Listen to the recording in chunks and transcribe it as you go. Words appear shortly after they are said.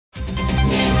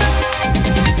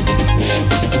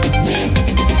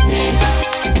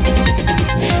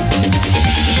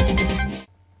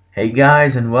Hey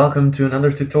guys, and welcome to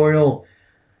another tutorial.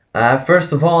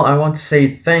 First of all, I want to say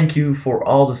thank you for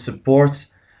all the support.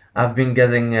 I've been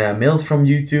getting mails from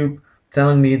YouTube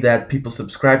telling me that people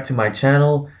subscribe to my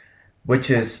channel, which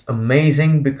is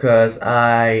amazing because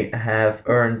I have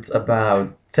earned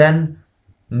about 10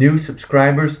 new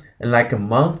subscribers in like a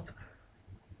month,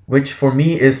 which for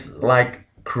me is like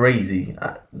crazy.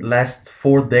 Last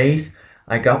 4 days,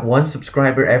 I got one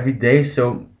subscriber every day,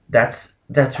 so that's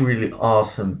really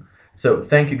awesome. So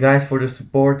thank you guys for the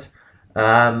support.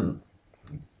 Um,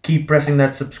 keep pressing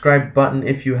that subscribe button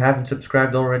if you haven't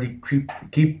subscribed already.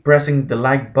 Keep pressing the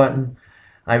like button.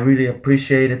 I really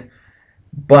appreciate it.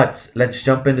 But let's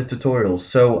jump into tutorials.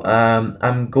 So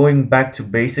I'm going back to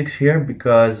basics here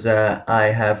because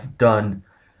I have done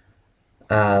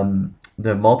the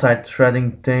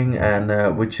multi-threading thing,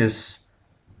 and which is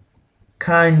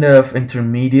kind of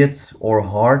intermediate or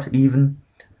hard even.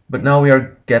 But now we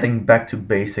are getting back to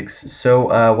basics.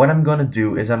 So what I'm gonna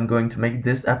do is I'm going to make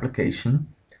this application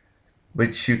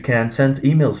which you can send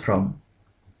emails from.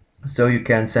 So you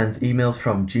can send emails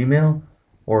from Gmail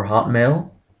or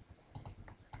Hotmail.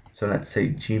 So let's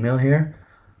say Gmail here.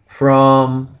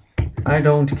 From I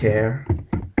don't care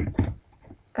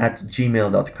at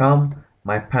gmail.com.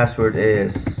 My password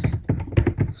is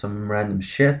some random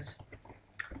shit.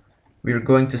 We're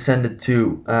going to send it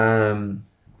to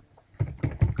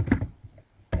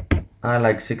I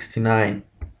like 69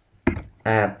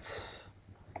 at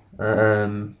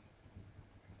let's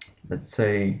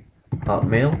say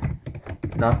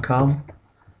hotmail.com.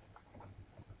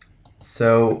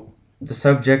 So the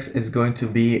subject is going to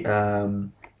be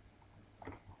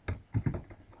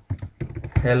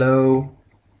hello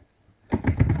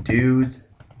dude,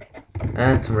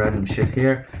 and some random shit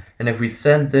here. And if we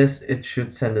send this, it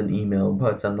should send an email,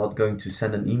 but I'm not going to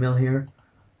send an email here.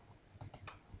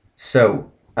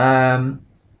 So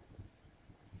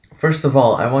first of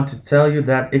all, I want to tell you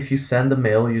that if you send a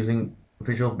mail using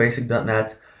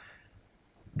visualbasic.net,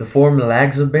 the form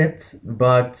lags a bit,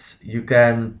 but you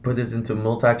can put it into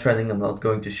multi-threading. I'm not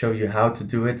going to show you how to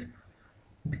do it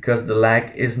because the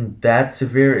lag isn't that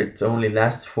severe. It only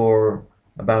lasts for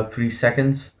about 3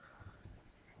 seconds.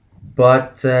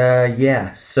 But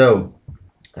yeah, so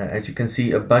as you can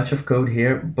see, a bunch of code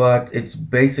here, but it's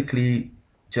basically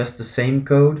just the same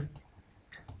code.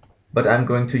 But I'm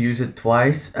going to use it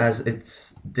twice as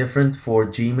it's different for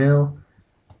Gmail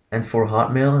and for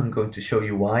Hotmail. I'm going to show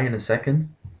you why in a second.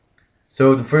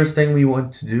 So the first thing we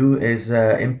want to do is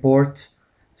import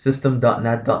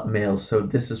system.net.mail. So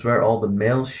this is where all the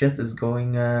mail shit is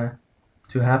going to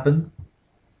happen.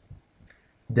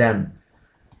 Then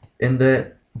in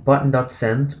the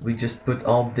button.send, we just put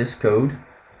all this code.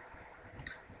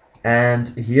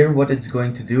 And here what it's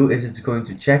going to do is it's going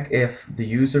to check if the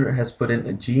user has put in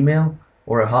a Gmail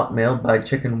or a Hotmail by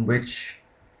checking which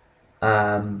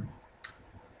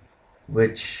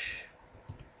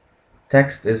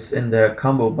text is in the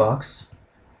combo box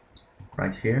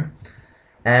right here.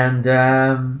 And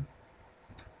then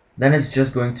it's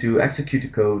just going to execute the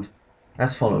code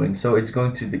as following. So it's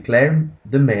going to declare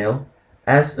the mail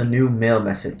as a new mail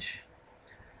message.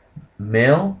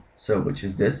 Mail, so which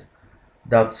is this,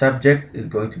 dot subject is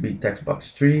going to be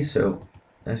textbox 3. So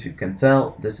as you can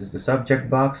tell, this is the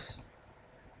subject box.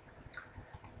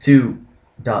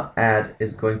 2.add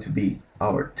is going to be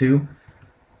our 2.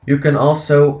 You can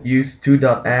also use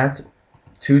 2.add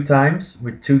 2 times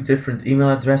with 2 different email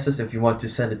addresses if you want to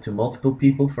send it to multiple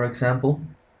people, for example.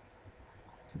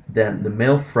 Then the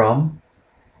mail from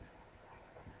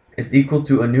is equal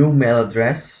to a new mail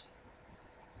address,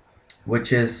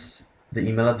 which is the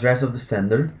email address of the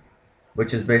sender,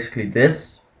 which is basically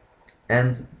this,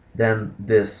 and then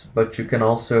this. But you can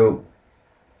also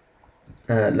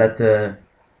let the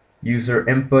user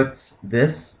input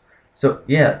this. So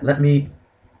yeah, let me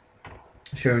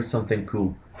show you something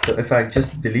cool. So if I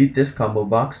just delete this combo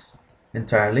box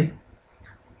entirely,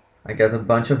 I get a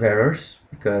bunch of errors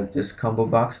because this combo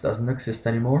box doesn't exist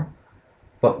anymore.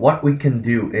 But what we can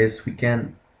do is we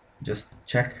can just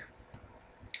check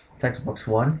textbox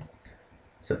 1.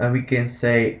 So and we can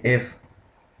say if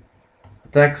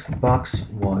textbox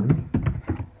 1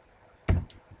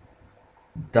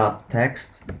 dot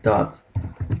text dot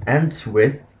ends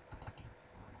with,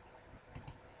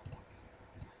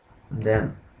 and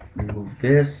then remove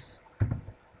this,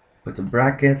 put a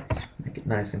bracket, make it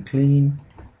nice and clean,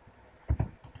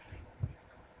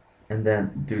 and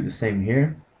then do the same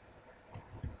here.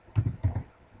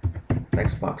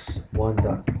 Textbox 1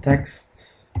 dot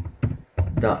text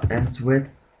dot ends with.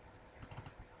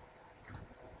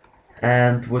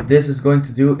 And what this is going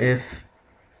to do, if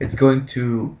it's going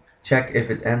to check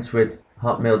if it ends with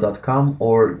hotmail.com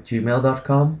or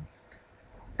gmail.com,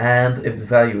 and if the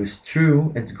value is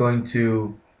true, it's going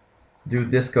to do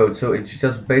this code. So it's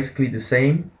just basically the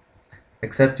same,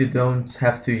 except you don't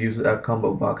have to use a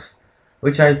combo box,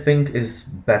 which I think is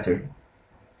better,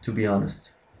 to be honest.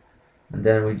 And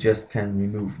then we just can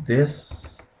remove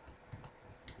this,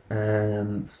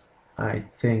 and I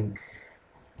think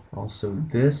also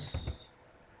this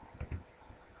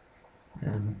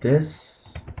and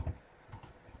this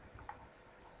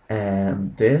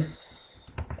and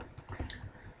this.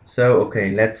 So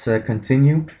okay, let's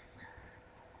continue.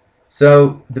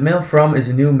 So the mail from is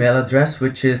a new mail address,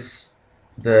 which is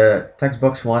the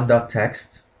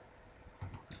textbox1.text,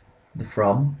 the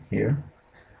from here.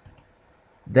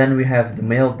 Then we have the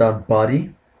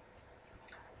mail.body,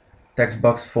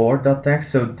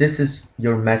 textbox4.text. So this is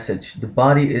your message. The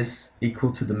body is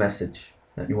equal to the message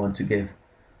that you want to give.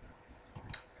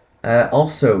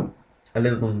 Also, a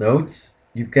little note,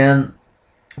 you can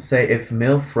say if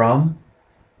mail from,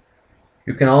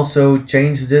 you can also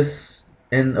change this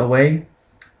in a way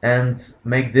and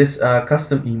make this a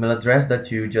custom email address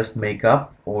that you just make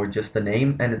up, or just a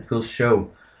name, and it will show.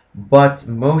 But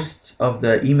most of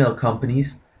the email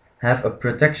companies have a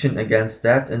protection against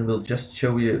that and will just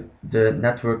show you the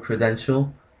network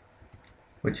credential,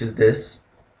 which is this,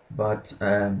 but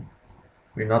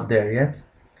we're not there yet.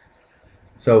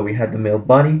 So we had the mail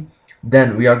body.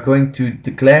 Then we are going to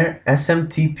declare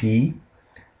SMTP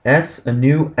as a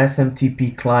new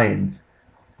SMTP client,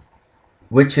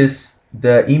 which is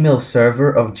the email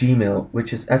server of Gmail,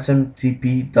 which is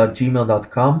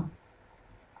smtp.gmail.com.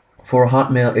 For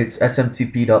Hotmail, it's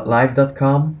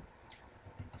smtp.live.com.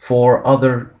 For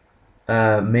other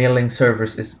mailing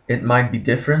servers, it might be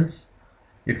different.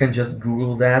 You can just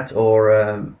Google that,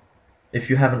 or if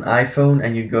you have an iPhone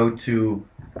and you go to,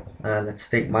 let's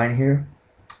take mine here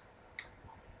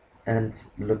and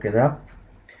look it up.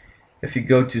 If you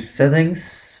go to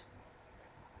settings,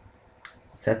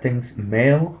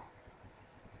 mail,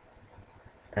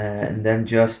 and then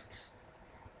just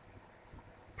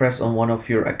press on one of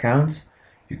your accounts,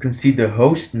 you can see the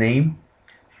host name,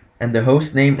 and the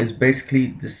host name is basically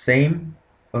the same.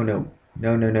 Oh no,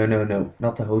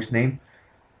 not the host name.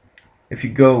 If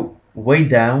you go way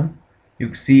down,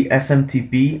 you see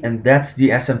SMTP, and that's the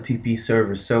SMTP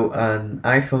server. So an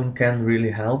iPhone can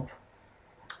really help.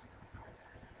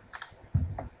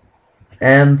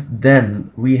 And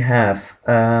then we have,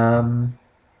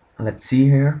 let's see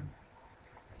here,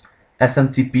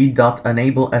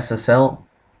 smtp.enable_SSL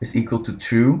is equal to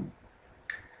true.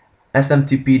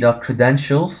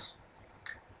 smtp.credentials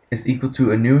is equal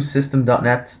to a new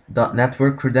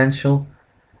system.net.network credential.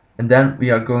 And then we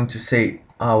are going to say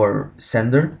our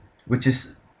sender, which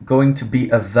is going to be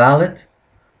a valid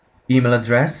email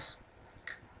address,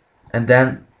 and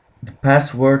then the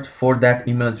password for that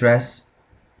email address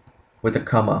with a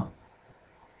comma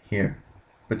here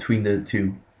between the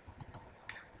two.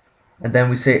 And then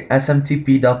we say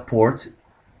smtp.port.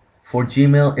 For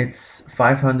Gmail it's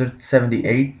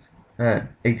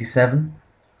 578.87,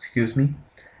 excuse me,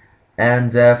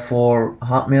 and for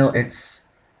Hotmail it's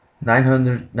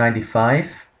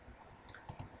 995.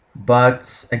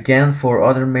 But again, for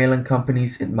other mailing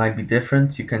companies it might be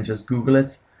different. You can just Google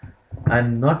it.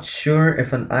 I'm not sure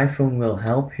if an iPhone will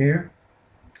help here,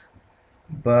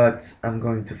 but I'm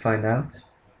going to find out.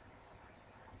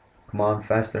 Come on,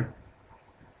 faster,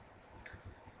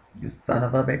 you son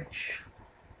of a bitch.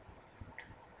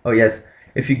 Oh yes,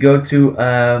 if you go to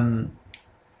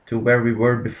where we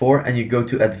were before and you go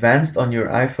to advanced on your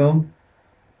iPhone,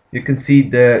 you can see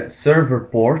the server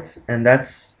port, and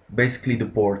that's basically the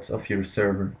port of your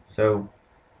server. So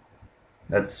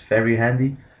that's very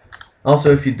handy.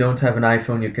 Also, if you don't have an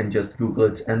iPhone, you can just Google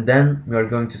it, and then we are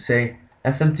going to say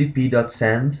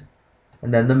smtp.send,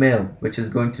 and then the mail, which is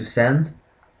going to send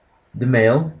the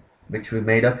mail, which we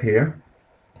made up here,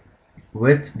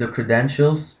 with the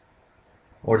credentials,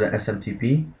 or the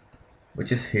SMTP,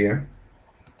 which is here.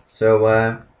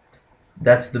 So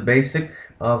that's the basic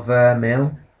of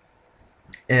mail.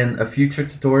 In a future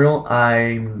tutorial,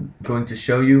 I'm going to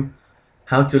show you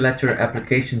how to let your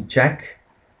application check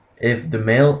if the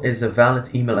mail is a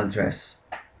valid email address.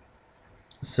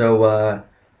 So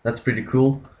that's pretty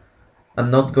cool. I'm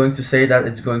not going to say that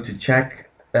it's going to check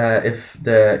if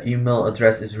the email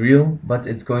address is real, but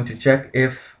it's going to check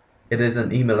if it is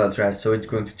an email address. So it's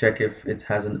going to check if it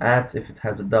has an @ if it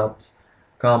has a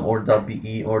 .com or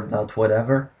 .be or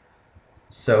 .whatever.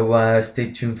 So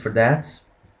stay tuned for that,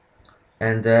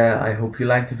 and I hope you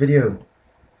liked the video.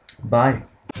 Bye.